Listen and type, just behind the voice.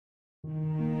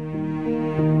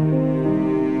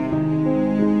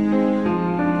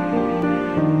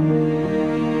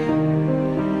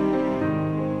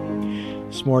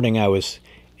morning I was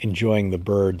enjoying the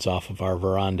birds off of our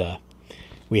veranda.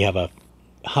 We have a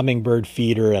hummingbird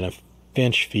feeder and a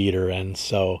finch feeder, and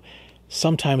so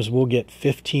sometimes we'll get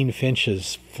 15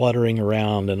 finches fluttering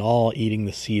around and all eating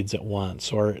the seeds at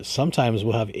once, or sometimes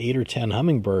we'll have 8 or 10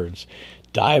 hummingbirds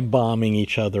dive bombing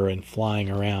each other and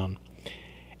flying around.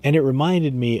 And it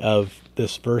reminded me of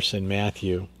this verse in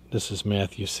Matthew. This is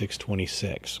Matthew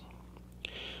 6:26. It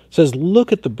says,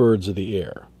 "Look at the birds of the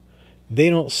air. They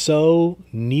don't sow,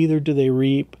 neither do they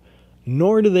reap,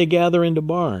 nor do they gather into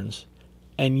barns,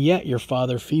 and yet your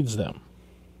Father feeds them.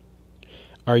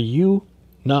 Are you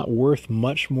not worth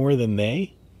much more than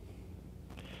they?"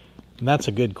 And that's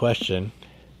a good question.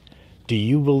 Do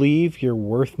you believe you're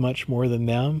worth much more than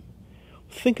them?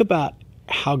 Think about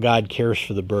how God cares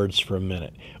for the birds for a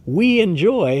minute. We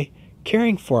enjoy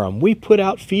caring for them. We put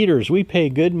out feeders. We pay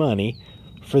good money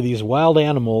for these wild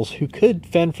animals who could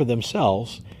fend for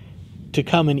themselves to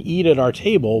come and eat at our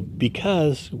table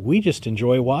because we just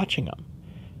enjoy watching them.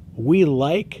 We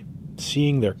like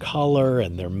seeing their color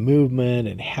and their movement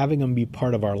and having them be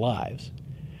part of our lives.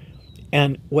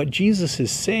 And what Jesus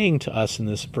is saying to us in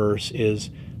this verse is,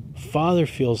 Father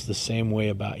feels the same way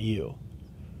about you.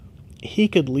 He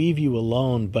could leave you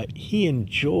alone, but he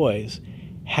enjoys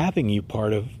having you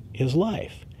part of his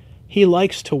life. He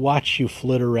likes to watch you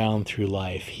flit around through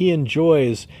life. He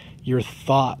enjoys your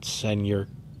thoughts and your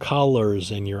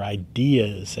colors and your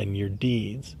ideas and your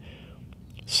deeds.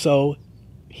 So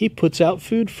he puts out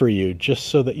food for you just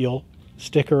so that you'll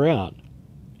stick around.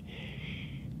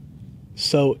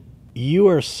 So you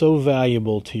are so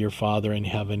valuable to your Father in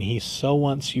heaven. He so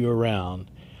wants you around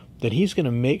that he's going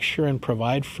to make sure and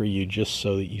provide for you just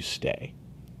so that you stay.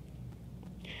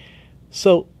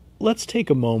 So let's take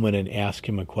a moment and ask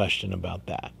him a question about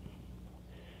that.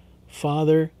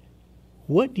 Father,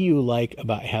 what do you like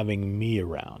about having me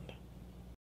around?